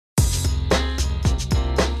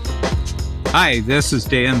Hi, this is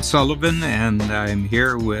Dan Sullivan, and I'm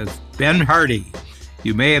here with Ben Hardy.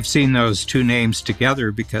 You may have seen those two names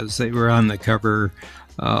together because they were on the cover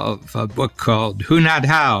of a book called Who Not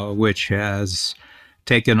How, which has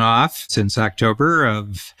taken off since October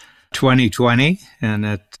of 2020, and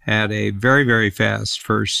it had a very, very fast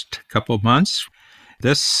first couple of months.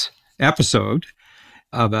 This episode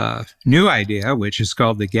of a new idea, which is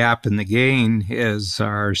called The Gap and the Gain, is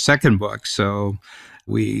our second book. So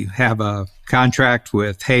we have a contract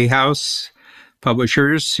with Hay House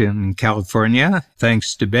Publishers in California,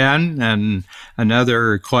 thanks to Ben and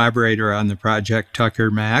another collaborator on the project, Tucker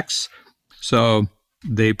Max. So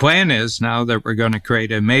the plan is now that we're going to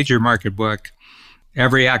create a major market book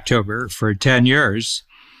every October for 10 years,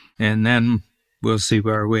 and then we'll see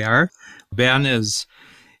where we are. Ben is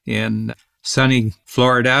in sunny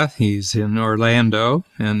Florida. He's in Orlando,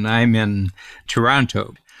 and I'm in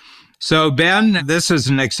Toronto. So, Ben, this is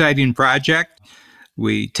an exciting project.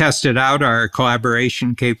 We tested out our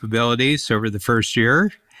collaboration capabilities over the first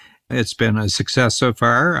year. It's been a success so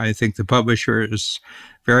far. I think the publisher is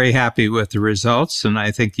very happy with the results, and I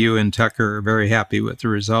think you and Tucker are very happy with the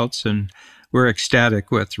results, and we're ecstatic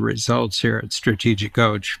with the results here at Strategic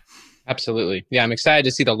Coach. Absolutely. Yeah, I'm excited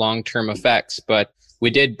to see the long-term effects, but we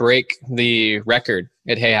did break the record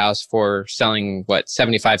at Hay House for selling,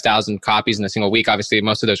 75,000 copies in a single week. Obviously,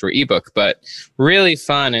 most of those were ebook, but really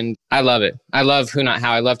fun. And I love it. I love Who Not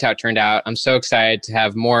How. I loved how it turned out. I'm so excited to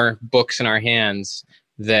have more books in our hands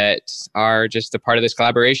that are just a part of this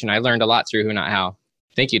collaboration. I learned a lot through Who Not How.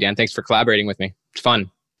 Thank you, Dan. Thanks for collaborating with me. It's fun.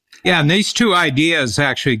 Yeah, and these two ideas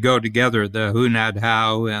actually go together, the Who Not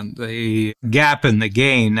How and the Gap and the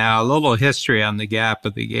Gain. Now, a little history on the Gap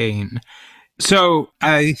and the Gain. So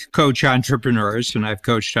I coach entrepreneurs, and I've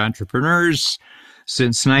coached entrepreneurs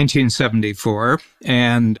since 1974.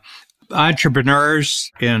 And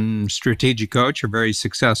entrepreneurs in Strategic Coach are very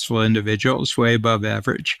successful individuals, way above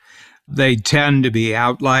average. They tend to be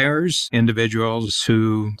outliers, individuals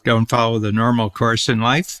who don't follow the normal course in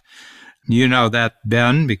life. You know that,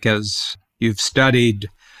 Ben, because you've studied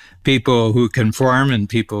people who conform and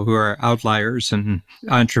people who are outliers, and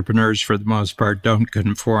entrepreneurs, for the most part, don't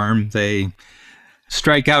conform. They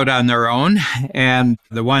strike out on their own, and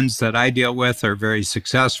the ones that I deal with are very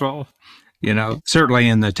successful. You know, certainly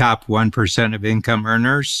in the top 1% of income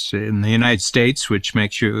earners in the United States, which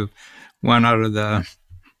makes you one out of the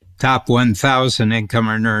top 1,000 income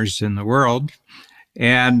earners in the world,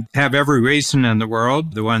 and have every reason in the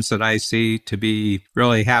world, the ones that I see, to be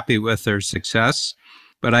really happy with their success.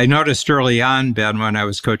 But I noticed early on, Ben, when I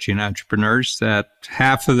was coaching entrepreneurs, that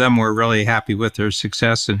half of them were really happy with their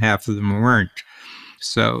success and half of them weren't.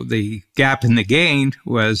 So the gap in the gain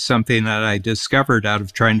was something that I discovered out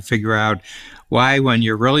of trying to figure out why, when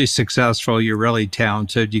you're really successful, you're really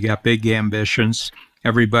talented, you got big ambitions,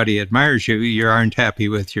 everybody admires you, you aren't happy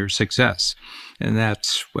with your success. And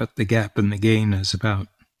that's what the gap in the gain is about.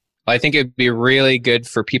 I think it'd be really good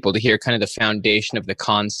for people to hear kind of the foundation of the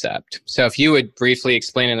concept. So if you would briefly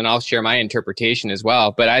explain, and then I'll share my interpretation as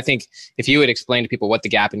well. But I think if you would explain to people what the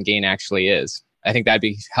gap and gain actually is, I think that'd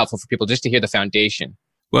be helpful for people just to hear the foundation.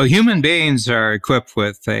 Well, human beings are equipped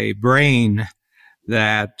with a brain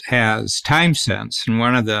that has time sense. And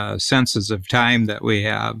one of the senses of time that we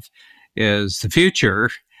have is the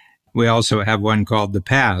future. We also have one called the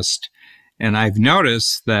past. And I've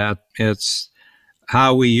noticed that it's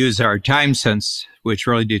how we use our time sense, which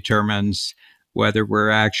really determines whether we're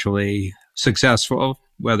actually successful,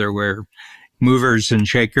 whether we're movers and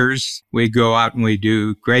shakers. We go out and we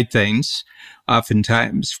do great things,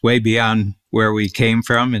 oftentimes way beyond where we came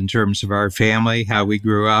from in terms of our family, how we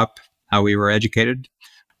grew up, how we were educated.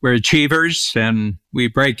 We're achievers, and we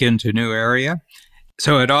break into new area.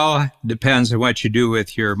 So it all depends on what you do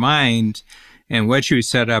with your mind. And what you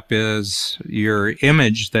set up is your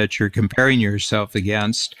image that you're comparing yourself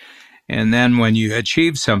against. And then when you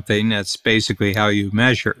achieve something, that's basically how you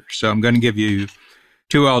measure. So I'm going to give you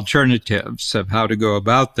two alternatives of how to go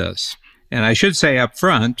about this. And I should say up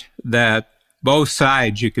front that both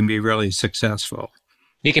sides you can be really successful.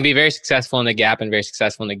 You can be very successful in the gap and very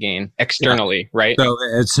successful in the gain externally, right? So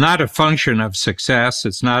it's not a function of success.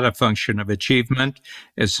 It's not a function of achievement.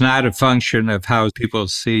 It's not a function of how people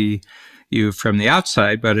see you from the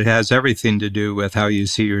outside, but it has everything to do with how you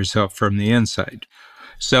see yourself from the inside.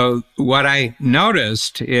 So what I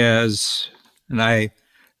noticed is, and I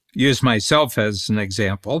use myself as an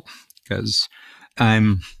example because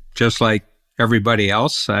I'm just like everybody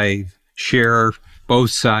else. I share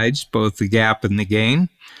both sides, both the gap and the gain.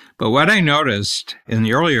 But what I noticed in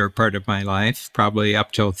the earlier part of my life, probably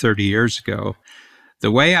up till 30 years ago, the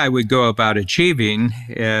way I would go about achieving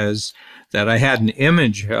is that I had an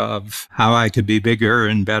image of how I could be bigger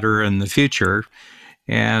and better in the future.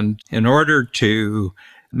 And in order to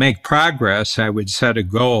make progress, I would set a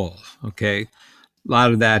goal, okay? A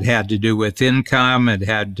lot of that had to do with income. It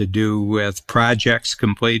had to do with projects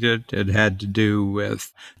completed. It had to do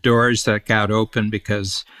with doors that got open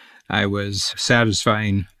because I was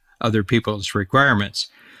satisfying other people's requirements.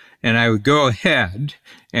 And I would go ahead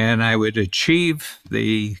and I would achieve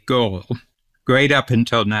the goal. Great up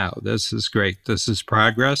until now. This is great. This is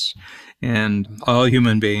progress. And all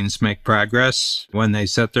human beings make progress when they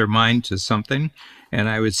set their mind to something. And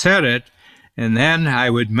I would set it, and then I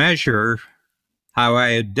would measure how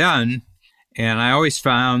I had done, and I always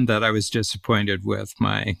found that I was disappointed with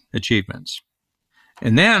my achievements.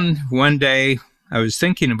 And then one day I was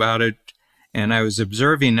thinking about it, and I was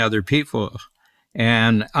observing other people,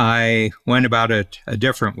 and I went about it a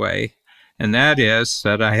different way. And that is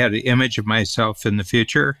that I had an image of myself in the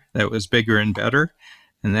future that was bigger and better.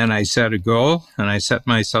 And then I set a goal, and I set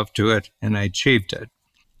myself to it, and I achieved it.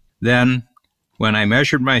 Then when I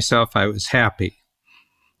measured myself, I was happy.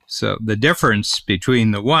 So the difference between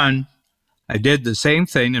the one, I did the same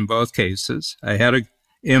thing in both cases. I had an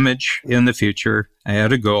image in the future. I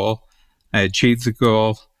had a goal. I achieved the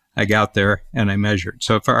goal. I got there and I measured.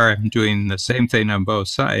 So far, I'm doing the same thing on both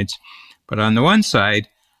sides. But on the one side,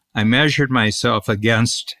 I measured myself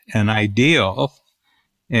against an ideal.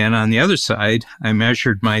 And on the other side, I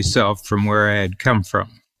measured myself from where I had come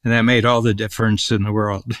from. And that made all the difference in the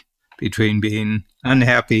world between being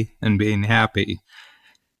unhappy and being happy.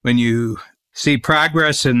 When you see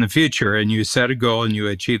progress in the future and you set a goal and you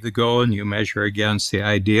achieve the goal and you measure against the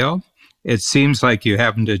ideal, it seems like you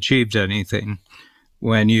haven't achieved anything.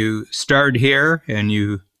 When you start here and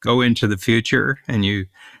you go into the future and you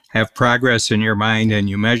have progress in your mind and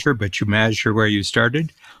you measure, but you measure where you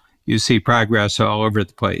started, you see progress all over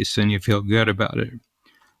the place and you feel good about it.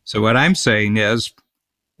 So what I'm saying is,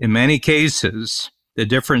 in many cases, the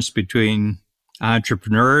difference between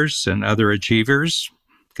entrepreneurs and other achievers,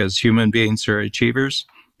 because human beings are achievers,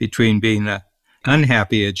 between being an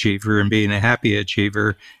unhappy achiever and being a happy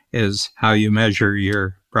achiever is how you measure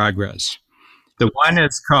your progress. The one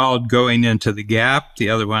is called going into the gap. The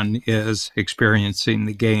other one is experiencing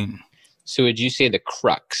the gain. So would you say the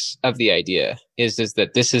crux of the idea is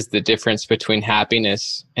that this is the difference between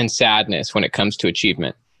happiness and sadness when it comes to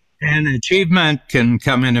achievement? And achievement can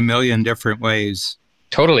come in a million different ways.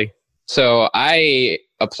 Totally. So I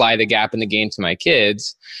apply the gap and the gain to my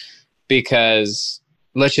kids because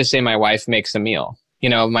let's just say my wife makes a meal. You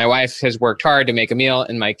know, my wife has worked hard to make a meal,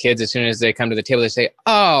 and my kids, as soon as they come to the table, they say,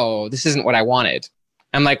 "Oh, this isn't what I wanted."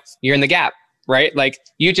 I'm like, you're in the gap, right? Like,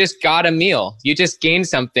 you just got a meal. You just gained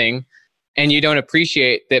something, and you don't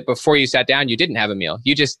appreciate that before you sat down, you didn't have a meal.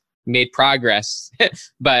 You just made progress.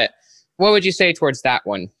 But what would you say towards that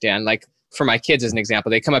one, Dan? Like, for my kids, as an example,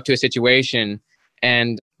 they come up to a situation,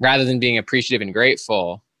 and rather than being appreciative and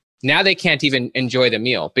grateful, now they can't even enjoy the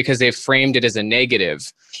meal because they've framed it as a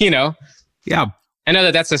negative, you know? Yeah. I know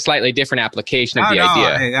that that's a slightly different application of the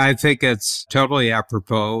idea. I think it's totally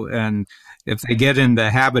apropos. And if they get in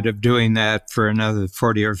the habit of doing that for another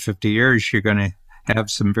 40 or 50 years, you're going to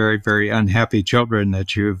have some very, very unhappy children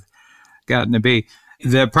that you've gotten to be.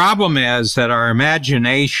 The problem is that our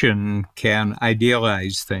imagination can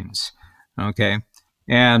idealize things, okay?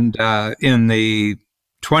 And in the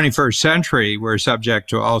 21st century, we're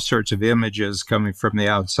subject to all sorts of images coming from the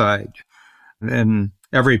outside in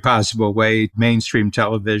every possible way: mainstream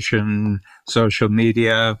television, social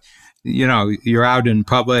media. You know, you're out in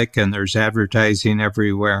public and there's advertising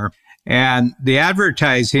everywhere. And the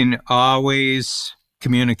advertising always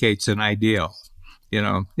communicates an ideal. You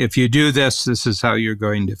know, if you do this, this is how you're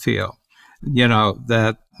going to feel. You know,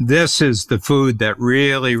 that this is the food that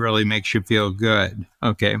really, really makes you feel good.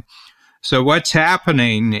 Okay. So what's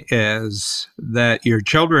happening is that your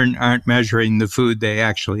children aren't measuring the food they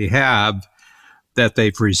actually have that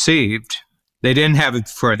they've received. They didn't have it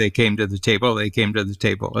before they came to the table. They came to the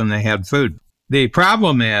table and they had food. The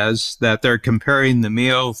problem is that they're comparing the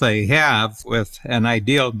meal they have with an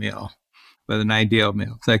ideal meal,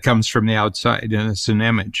 that comes from the outside, and it's an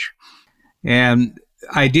image. And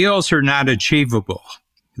ideals are not achievable.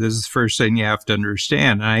 This is the first thing you have to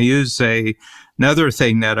understand. And I use another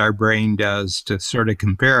thing that our brain does to sort of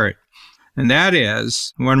compare it. And that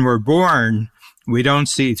is, when we're born, we don't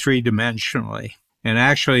see three-dimensionally. And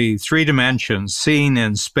actually, 3 dimensions, seeing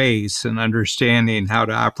in space and understanding how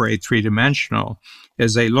to operate three-dimensional,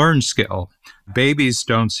 is a learned skill. Babies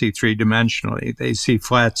don't see three-dimensionally. They see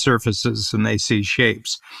flat surfaces and they see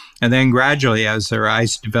shapes. And then gradually, as their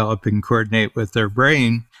eyes develop and coordinate with their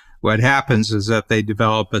brain, what happens is that they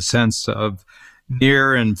develop a sense of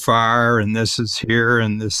near and far, and this is here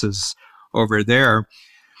and this is over there.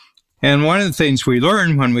 And one of the things we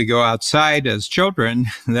learn when we go outside as children,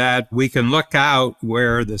 that we can look out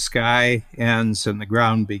where the sky ends and the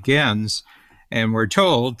ground begins. And we're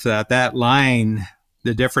told that that line,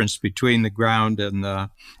 the difference between the ground and the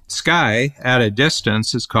sky at a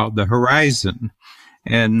distance, is called the horizon.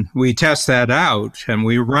 And we test that out and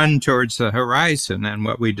we run towards the horizon. And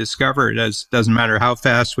what we discovered is doesn't matter how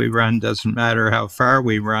fast we run, doesn't matter how far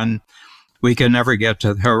we run, we can never get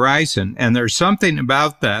to the horizon. And there's something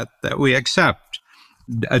about that we accept.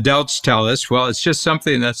 Adults tell us, well, it's just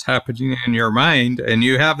something that's happening in your mind, and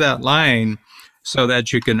you have that line so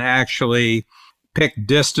that you can actually pick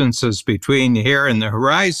distances between here and the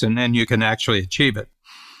horizon, and you can actually achieve it.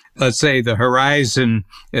 Let's say the horizon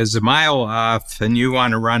is a mile off and you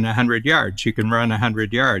want to run 100 yards. You can run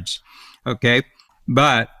 100 yards, okay?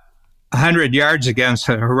 But 100 yards against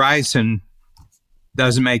the horizon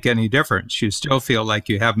doesn't make any difference. You still feel like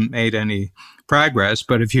you haven't made any progress.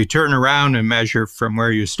 But if you turn around and measure from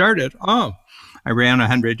where you started, oh, I ran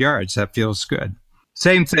 100 yards. That feels good.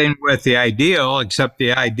 Same thing with the ideal, except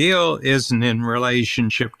the ideal isn't in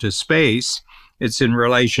relationship to space. It's in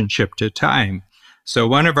relationship to time. So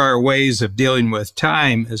one of our ways of dealing with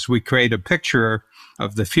time is we create a picture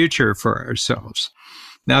of the future for ourselves.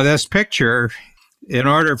 Now, this picture, in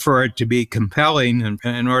order for it to be compelling and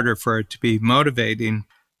in order for it to be motivating,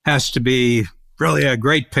 has to be really a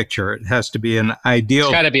great picture. It has to be an ideal.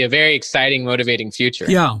 It's got to be a very exciting, motivating future.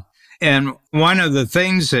 Yeah. And one of the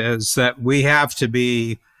things is that we have to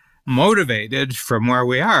be motivated from where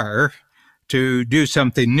we are to do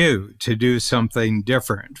something new, to do something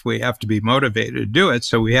different. We have to be motivated to do it.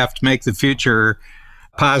 So we have to make the future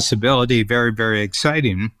possibility very, very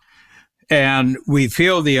exciting. And we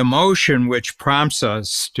feel the emotion which prompts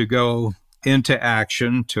us to go into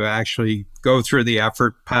action, to actually go through the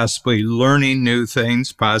effort, possibly learning new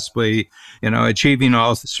things, possibly, achieving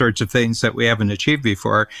all sorts of things that we haven't achieved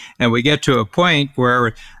before. And we get to a point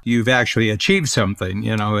where you've actually achieved something,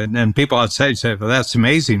 and people outside say, well, that's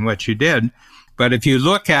amazing what you did. But if you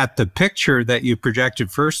look at the picture that you projected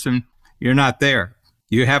first, and you're not there,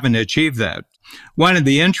 you haven't achieved that. One of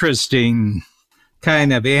the interesting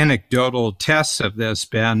kind of anecdotal tests of this,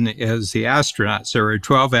 Ben, is the astronauts. There were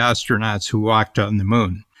 12 astronauts who walked on the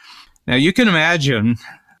moon. Now, you can imagine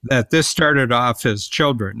that this started off as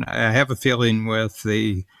children. I have a feeling with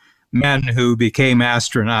the men who became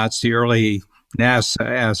astronauts, the early NASA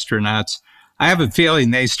astronauts, I have a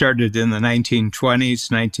feeling they started in the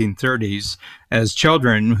 1920s, 1930s as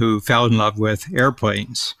children who fell in love with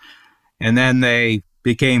airplanes. And then they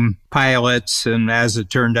became pilots, and as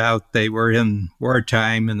it turned out, they were in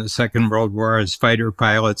wartime in the Second World War as fighter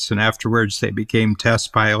pilots, and afterwards they became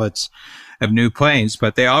test pilots of new planes.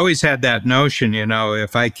 But they always had that notion,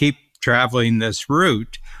 if I keep traveling this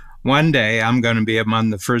route, one day I'm going to be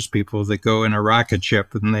among the first people that go in a rocket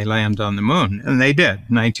ship and they land on the moon. And they did.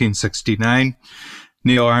 1969,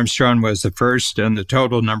 Neil Armstrong was the first, and the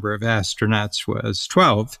total number of astronauts was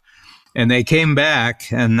 12. And they came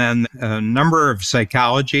back, and then a number of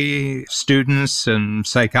psychology students and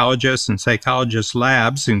psychologist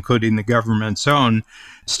labs, including the government's own,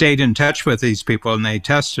 stayed in touch with these people, and they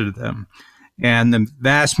tested them. And the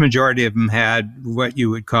vast majority of them had what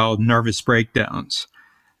you would call nervous breakdowns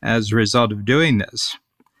as a result of doing this.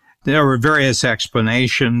 There were various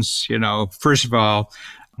explanations. First of all,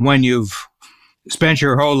 when you've spent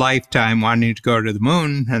your whole lifetime wanting to go to the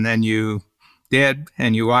moon, and then you did,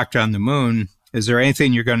 and you walked on the moon, is there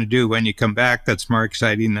anything you're going to do when you come back that's more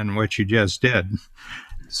exciting than what you just did?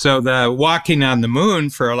 So the walking on the moon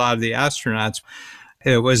for a lot of the astronauts,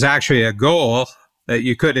 it was actually a goal that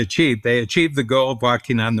you could achieve. They achieved the goal of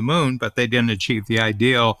walking on the moon, but they didn't achieve the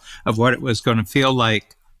ideal of what it was going to feel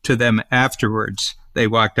like to them afterwards they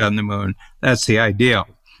walked on the moon. That's the ideal.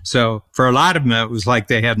 So for a lot of them, it was like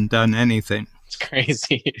they hadn't done anything. It's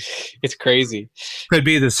crazy. It's crazy. Could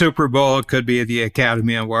be the Super Bowl, could be the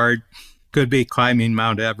Academy Award, could be climbing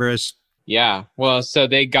Mount Everest. Yeah. Well, so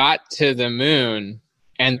they got to the moon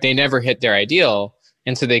and they never hit their ideal.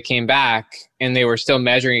 And so they came back and they were still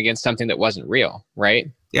measuring against something that wasn't real, right?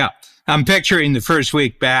 Yeah. I'm picturing the first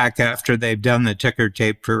week back after they've done the ticker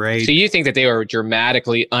tape parade. So you think that they were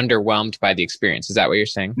dramatically underwhelmed by the experience. Is that what you're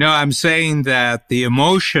saying? No, I'm saying that the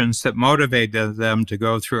emotions that motivated them to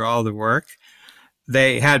go through all the work,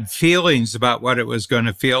 they had feelings about what it was going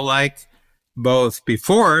to feel like, both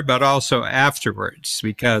before, but also afterwards,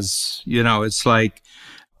 because, it's like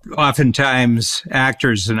oftentimes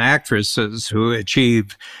actors and actresses who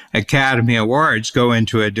achieve Academy Awards go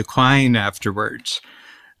into a decline afterwards.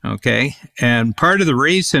 Okay. And part of the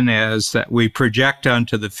reason is that we project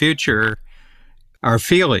onto the future our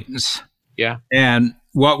feelings. Yeah. And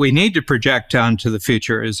what we need to project onto the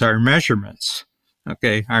future is our measurements.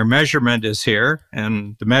 Okay. Our measurement is here,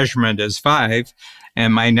 and the measurement is 5,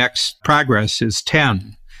 and my next progress is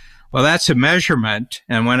 10. Well, that's a measurement.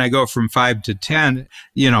 And when I go from 5 to 10,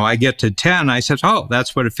 I get to 10, I said, oh,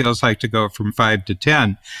 that's what it feels like to go from 5 to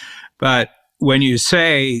 10. But when you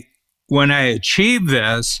say, when I achieve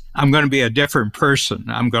this, I'm going to be a different person.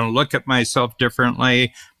 I'm going to look at myself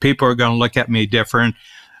differently. People are going to look at me different.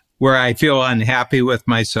 Where I feel unhappy with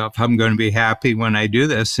myself, I'm going to be happy when I do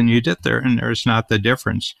this. And you get there, and there's not the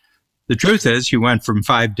difference. The truth is, you went from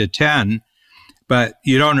 5 to 10, but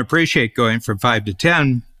you don't appreciate going from 5 to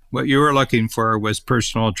 10. What you were looking for was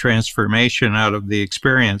personal transformation out of the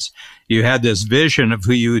experience. You had this vision of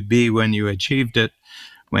who you would be when you achieved it,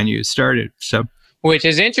 when you started. So, which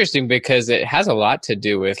is interesting because it has a lot to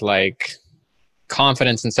do with like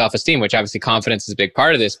confidence and self-esteem, which obviously confidence is a big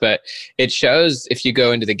part of this, but it shows if you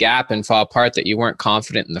go into the gap and fall apart that you weren't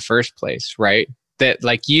confident in the first place, right? That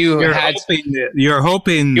like you're hoping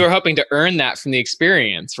to earn that from the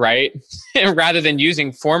experience, right? Rather than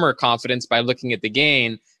using former confidence by looking at the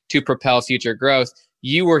gain to propel future growth,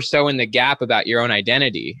 you were so in the gap about your own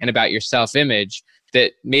identity and about your self-image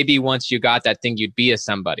that maybe once you got that thing, you'd be a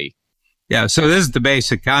somebody. Yeah, so this is the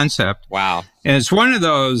basic concept. Wow. And it's one of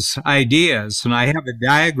those ideas, and I have a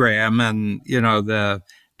diagram, and, the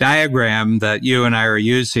diagram that you and I are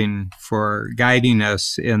using for guiding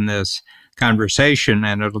us in this conversation,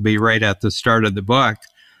 and it'll be right at the start of the book,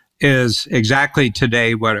 is exactly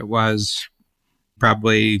today what it was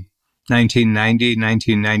probably 1990,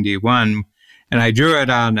 1991. And I drew it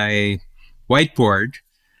on a whiteboard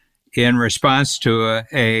in response to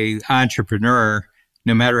a entrepreneur.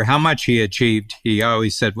 No matter how much he achieved, he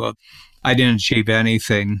always said, well, I didn't achieve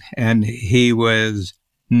anything. And he was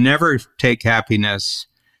never take happiness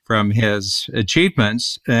from his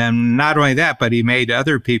achievements. And not only that, but he made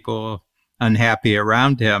other people unhappy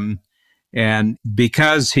around him. And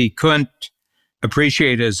because he couldn't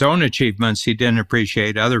appreciate his own achievements, he didn't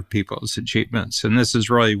appreciate other people's achievements. And this is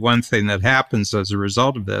really one thing that happens as a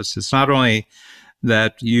result of this. It's not only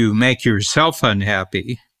that you make yourself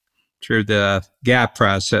unhappy through the gap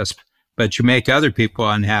process, but you make other people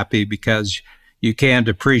unhappy because you can't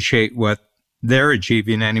appreciate what they're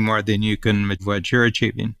achieving any more than you can what you're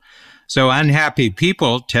achieving. So unhappy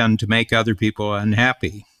people tend to make other people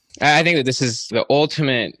unhappy. I think that this is the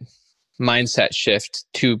ultimate mindset shift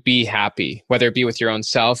to be happy, whether it be with your own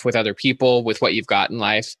self, with other people, with what you've got in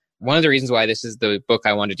life. One of the reasons why this is the book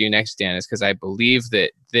I want to do next, Dan, is because I believe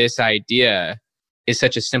that this idea is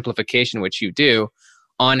such a simplification, which you do,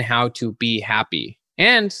 on how to be happy.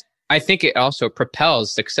 And I think it also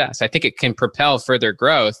propels success. I think it can propel further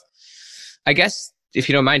growth. I guess, if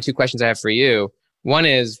you don't mind, 2 questions I have for you. One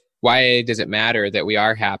is, why does it matter that we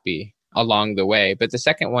are happy along the way? But the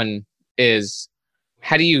second one is,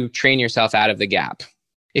 how do you train yourself out of the gap?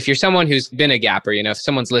 If you're someone who's been a gapper, if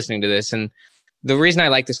someone's listening to this, and the reason I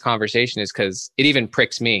like this conversation is because it even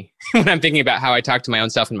pricks me when I'm thinking about how I talk to my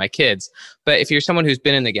own self and my kids. But if you're someone who's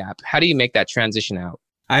been in the gap, how do you make that transition out?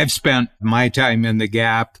 I've spent my time in the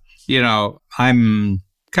gap. I'm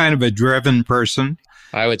kind of a driven person.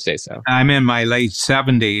 I would say so. I'm in my late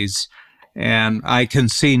 70s, and I can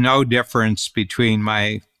see no difference between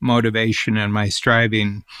my motivation and my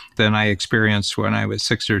striving than I experienced when I was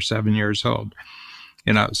 6 or 7 years old.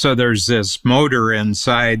 So there's this motor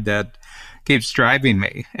inside that keeps driving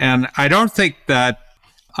me. And I don't think that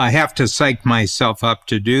I have to psych myself up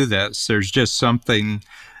to do this. There's just something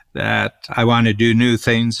that I want to do new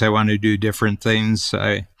things. I want to do different things.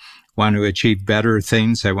 I want to achieve better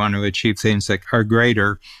things. I want to achieve things that are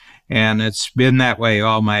greater. And it's been that way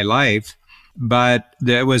all my life. But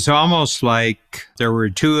it was almost like there were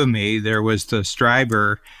 2 of me. There was the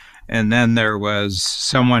striver, and then there was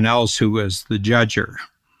someone else who was the judger.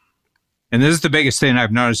 And this is the biggest thing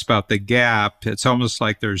I've noticed about the gap. It's almost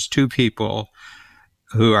like there's 2 people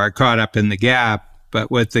who are caught up in the gap. But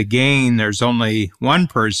with the gain, there's only 1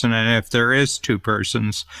 person. And if there is 2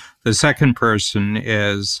 persons, the second person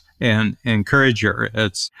is an encourager.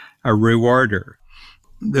 It's a rewarder.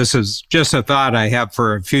 This is just a thought I have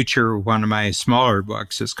for a future one of my smaller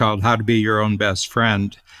books. It's called How to Be Your Own Best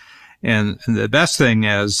Friend. And the best thing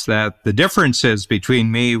is that the difference is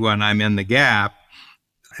between me when I'm in the gap,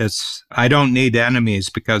 I don't need enemies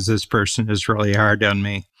because this person is really hard on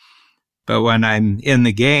me. But when I'm in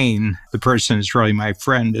the gain, the person is really my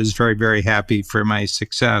friend, is very, very happy for my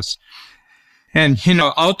success. And,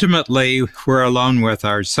 ultimately, we're alone with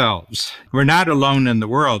ourselves. We're not alone in the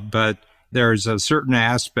world, but there's a certain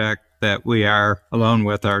aspect that we are alone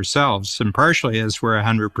with ourselves, and partially is we're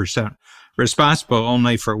 100% responsible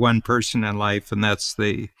only for one person in life, and that's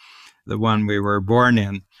the one we were born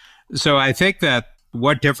in. So I think that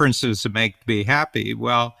what difference does it make to be happy?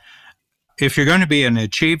 Well, if you're going to be an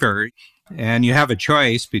achiever and you have a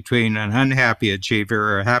choice between an unhappy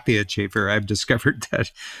achiever or a happy achiever, I've discovered that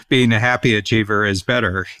being a happy achiever is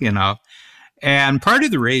better, And part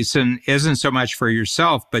of the reason isn't so much for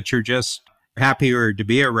yourself, but you're just happier to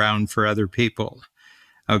be around for other people.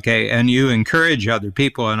 Okay. And you encourage other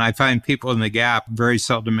people. And I find people in the Gap very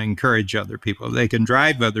seldom encourage other people. They can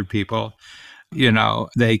drive other people,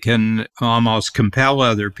 they can almost compel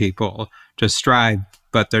other people to strive,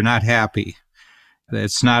 but they're not happy.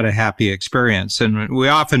 It's not a happy experience. And we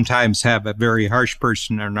oftentimes have a very harsh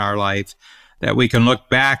person in our life that we can look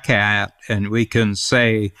back at and we can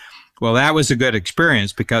say, well, that was a good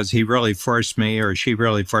experience because he really forced me or she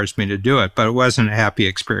really forced me to do it, but it wasn't a happy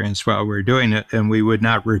experience while we were doing it, and we would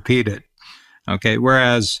not repeat it. Okay.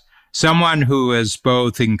 Whereas someone who is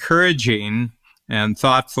both encouraging and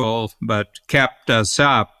thoughtful, but kept us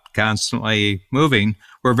up, constantly moving,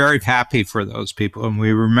 we're very happy for those people, and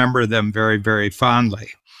we remember them very, very fondly.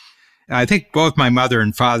 I think both my mother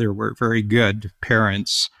and father were very good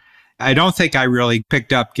parents. I don't think I really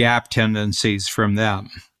picked up Gap tendencies from them.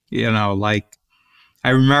 Like I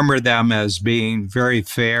remember them as being very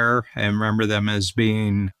fair. I remember them as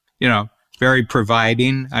being, very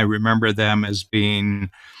providing. I remember them as being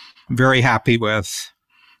very happy with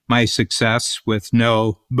my success with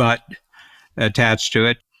no but attached to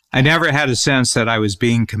it. I never had a sense that I was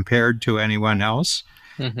being compared to anyone else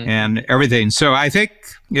and everything. So I think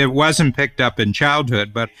it wasn't picked up in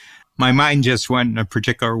childhood, but my mind just went in a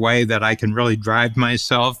particular way that I can really drive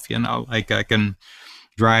myself, like I can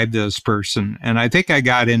drive this person. And I think I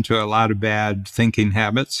got into a lot of bad thinking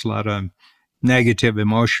habits, a lot of negative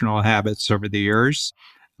emotional habits over the years.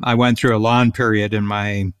 I went through a long period in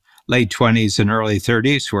my late 20s and early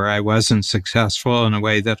 30s where I wasn't successful in a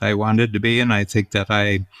way that I wanted to be. And I think that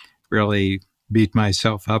I really beat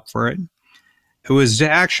myself up for it. It was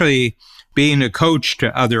actually being a coach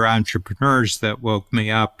to other entrepreneurs that woke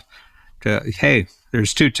me up to, hey,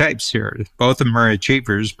 there's two types here. Both of them are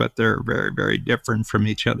achievers, but they're very, very different from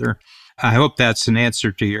each other. I hope that's an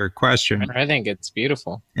answer to your question. I think it's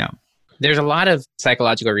beautiful. Yeah. There's a lot of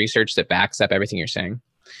psychological research that backs up everything you're saying.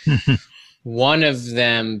 One of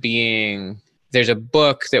them being, there's a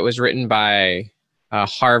book that was written by a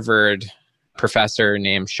Harvard professor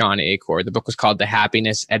named Sean Achor. The book was called The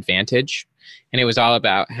Happiness Advantage. And it was all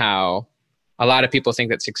about how a lot of people think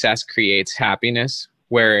that success creates happiness,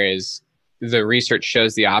 whereas the research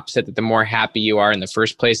shows the opposite, that the more happy you are in the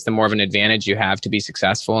first place, the more of an advantage you have to be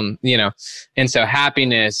successful. And so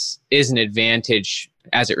happiness is an advantage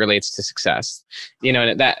as it relates to success.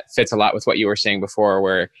 And that fits a lot with what you were saying before,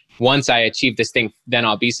 where once I achieve this thing, then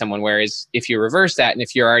I'll be someone. Whereas if you reverse that, and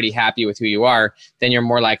if you're already happy with who you are, then you're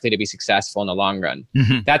more likely to be successful in the long run.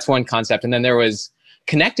 That's one concept. And then there was,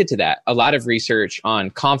 connected to that, a lot of research on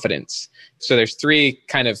confidence. So there's three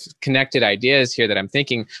kind of connected ideas here that I'm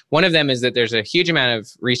thinking. One of them is that there's a huge amount of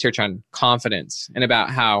research on confidence and about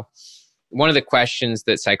how one of the questions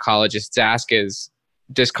that psychologists ask is,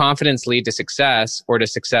 does confidence lead to success, or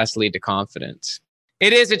does success lead to confidence?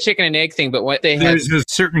 It is a chicken and egg thing, but what they have... There's a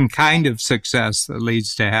certain kind of success that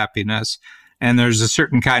leads to happiness, and there's a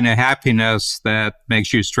certain kind of happiness that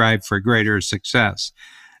makes you strive for greater success.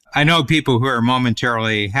 I know people who are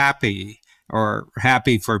momentarily happy or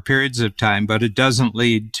happy for periods of time, but it doesn't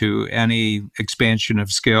lead to any expansion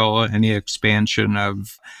of skill, any expansion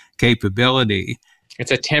of capability.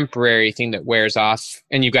 It's a temporary thing that wears off,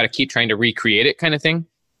 and you've got to keep trying to recreate it, kind of thing.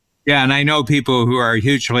 Yeah, and I know people who are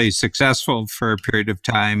hugely successful for a period of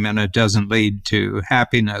time, and it doesn't lead to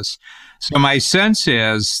happiness. So my sense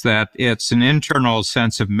is that it's an internal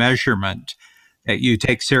sense of measurement that you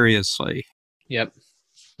take seriously. Yep.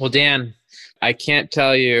 Well, Dan, I can't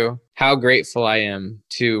tell you how grateful I am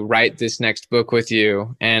to write this next book with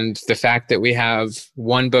you. And the fact that we have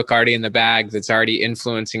one book already in the bag that's already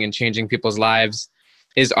influencing and changing people's lives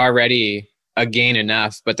is already a gain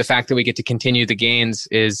enough. But the fact that we get to continue the gains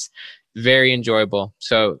is very enjoyable.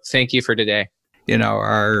 So thank you for today.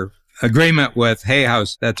 Our agreement with Hay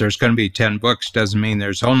House that there's going to be 10 books doesn't mean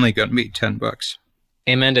there's only going to be 10 books.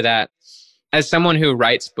 Amen to that. As someone who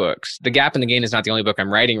writes books, The Gap and the Gain is not the only book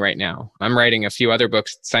I'm writing right now. I'm writing a few other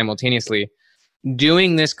books simultaneously.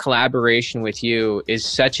 Doing this collaboration with you is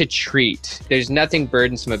such a treat. There's nothing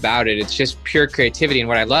burdensome about it. It's just pure creativity. And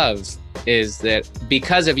what I love is that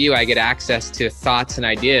because of you, I get access to thoughts and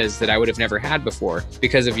ideas that I would have never had before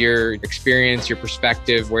because of your experience, your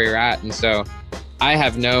perspective, where you're at. And so I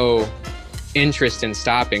have no interest in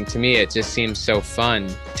stopping. To me, it just seems so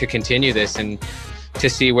fun to continue this and to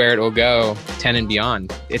see where it will go 10 and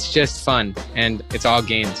beyond. It's just fun and it's all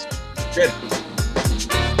gains. Good.